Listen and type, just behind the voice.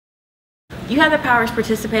You have the powers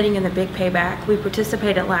participating in the Big Payback. We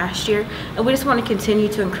participated last year, and we just want to continue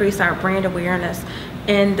to increase our brand awareness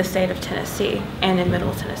in the state of Tennessee and in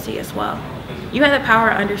Middle Tennessee as well. You have the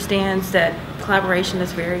Power understands that collaboration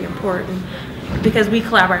is very important because we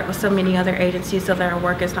collaborate with so many other agencies so that our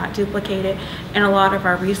work is not duplicated, and a lot of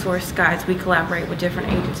our resource guides, we collaborate with different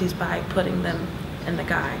agencies by putting them in the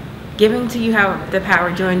guide. Giving to You Have the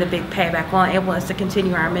Power during the Big Payback will enable us to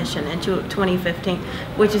continue our mission into 2015,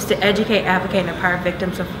 which is to educate, advocate, and empower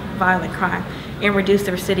victims of violent crime and reduce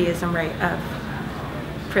the recidivism rate of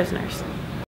prisoners.